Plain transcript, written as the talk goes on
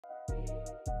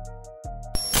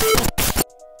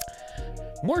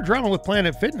More drama with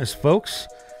Planet Fitness, folks.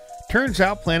 Turns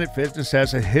out Planet Fitness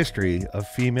has a history of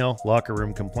female locker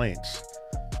room complaints.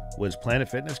 Was Planet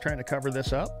Fitness trying to cover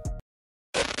this up?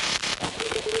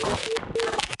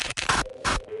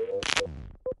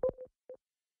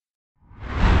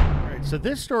 Alright, so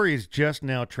this story is just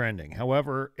now trending.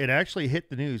 However, it actually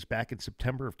hit the news back in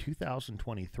September of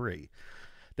 2023.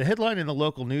 The headline in the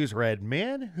local news read,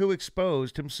 "Man who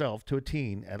exposed himself to a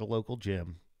teen at a local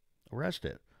gym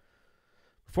arrested."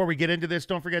 Before we get into this,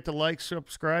 don't forget to like,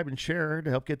 subscribe, and share to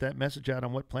help get that message out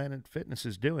on what Planet Fitness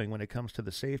is doing when it comes to the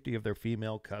safety of their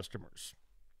female customers.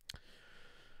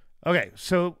 Okay,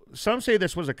 so some say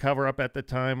this was a cover-up at the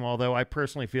time, although I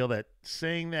personally feel that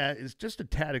saying that is just a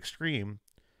tad extreme.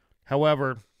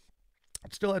 However,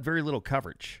 it still had very little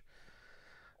coverage.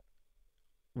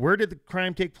 Where did the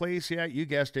crime take place? Yeah, you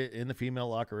guessed it, in the female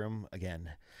locker room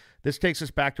again. This takes us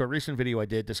back to a recent video I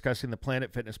did discussing the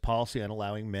Planet Fitness policy on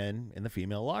allowing men in the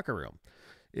female locker room.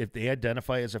 If they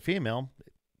identify as a female,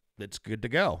 it's good to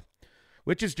go,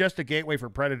 which is just a gateway for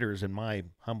predators, in my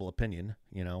humble opinion,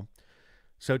 you know.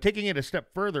 So taking it a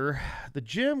step further, the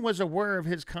gym was aware of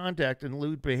his conduct and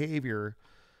lewd behavior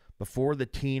before the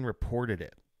teen reported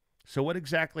it. So what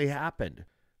exactly happened?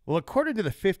 Well, according to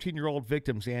the 15-year-old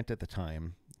victim's aunt at the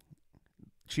time,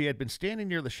 she had been standing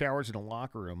near the showers in a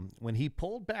locker room when he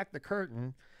pulled back the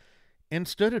curtain and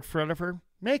stood in front of her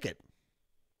naked.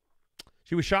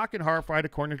 She was shocked and horrified,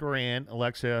 according to her aunt,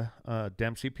 Alexa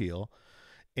Dempsey-Peel,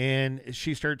 and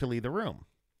she started to leave the room.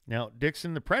 Now,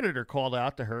 Dixon, the predator, called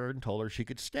out to her and told her she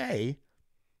could stay,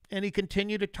 and he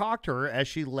continued to talk to her as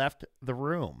she left the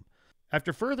room.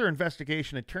 After further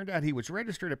investigation, it turned out he was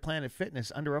registered at Planet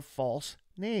Fitness under a false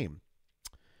name,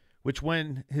 which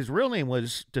when his real name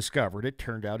was discovered, it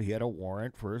turned out he had a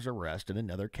warrant for his arrest in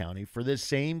another county for the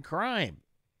same crime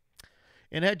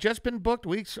and had just been booked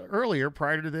weeks earlier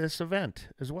prior to this event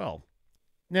as well.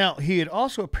 Now, he had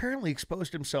also apparently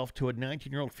exposed himself to a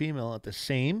 19-year-old female at the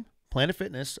same Planet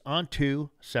Fitness on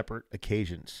 2 separate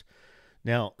occasions.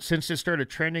 Now, since this started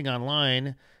trending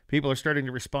online, people are starting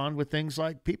to respond with things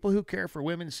like, people who care for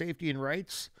women's safety and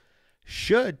rights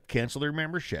should cancel their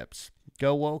memberships.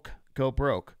 Go woke, go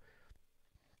broke.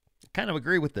 Kind of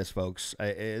agree with this, folks.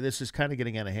 This is kind of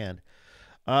getting out of hand.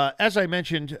 As I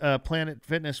mentioned, Planet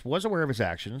Fitness was aware of his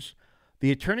actions.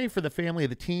 The attorney for the family of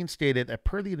the teen stated that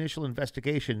per the initial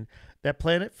investigation, that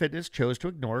Planet Fitness chose to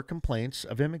ignore complaints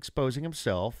of him exposing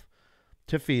himself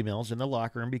to females in the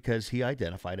locker room because he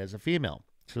identified as a female.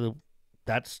 So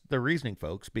that's the reasoning,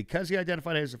 folks. Because he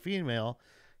identified as a female,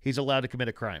 he's allowed to commit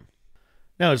a crime.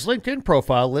 Now, his LinkedIn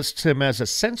profile lists him as a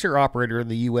sensor operator in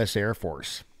the U.S. Air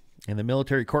Force. And the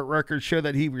military court records show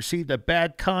that he received a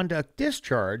bad conduct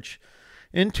discharge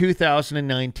in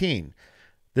 2019.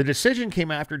 The decision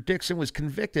came after Dixon was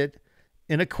convicted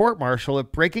in a court-martial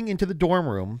of breaking into the dorm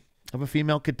room of a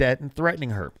female cadet and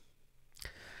threatening her.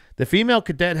 The female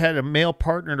cadet had a male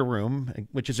partner in the room,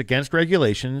 which is against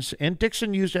regulations, and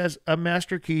Dixon used as a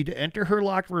master key to enter her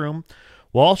locked room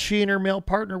while she and her male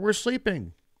partner were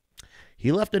sleeping.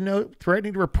 He left a note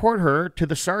threatening to report her to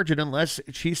the sergeant unless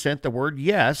she sent the word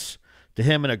yes to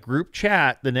him in a group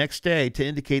chat the next day to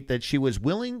indicate that she was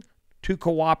willing to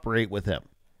cooperate with him.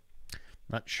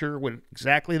 Not sure what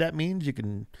exactly that means. You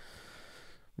can,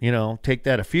 take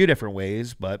that a few different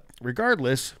ways. But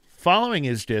regardless, following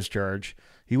his discharge,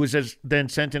 he was then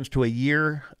sentenced to a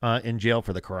year in jail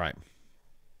for the crime.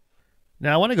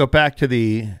 Now, I want to go back to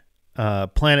the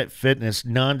Planet Fitness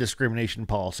non-discrimination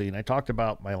policy, and I talked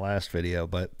about my last video,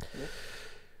 but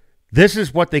this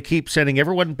is what they keep sending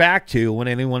everyone back to when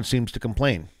anyone seems to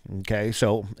complain. Okay,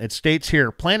 so it states here,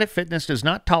 Planet Fitness does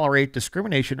not tolerate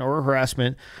discrimination or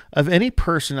harassment of any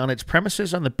person on its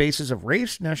premises on the basis of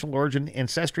race, national origin,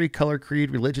 ancestry, color, creed,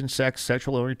 religion, sex,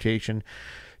 sexual orientation,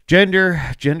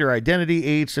 gender identity,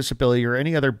 age, disability, or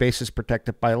any other basis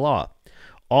protected by law.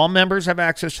 All members have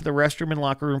access to the restroom and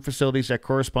locker room facilities that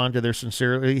correspond to their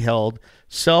sincerely held,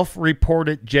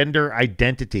 self-reported gender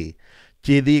identity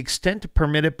to the extent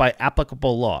permitted by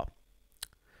applicable law.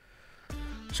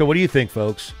 So what do you think,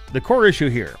 folks? The core issue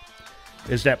here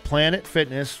is that Planet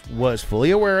Fitness was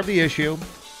fully aware of the issue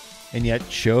and yet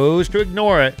chose to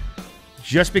ignore it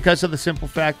just because of the simple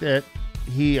fact that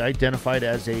he identified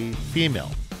as a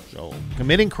female. So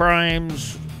committing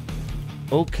crimes,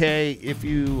 okay if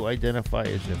you identify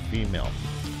as a female.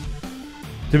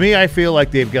 To me, I feel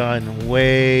like they've gone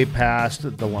way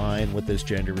past the line with this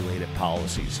gender-related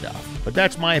policy stuff. But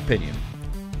that's my opinion.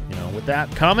 With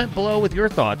that, comment below with your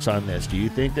thoughts on this. Do you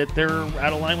think that they're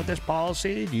out of line with this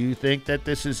policy? Do you think that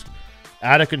this is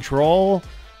out of control?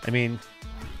 I mean,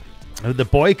 The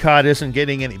boycott isn't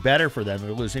getting any better for them.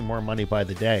 They're losing more money by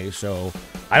the day. So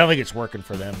I don't think it's working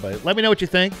for them. But let me know what you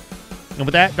think. And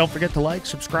with that, don't forget to like,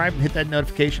 subscribe, and hit that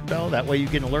notification bell. That way you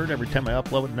get an alert every time I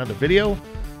upload another video.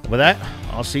 And with that,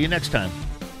 I'll see you next time.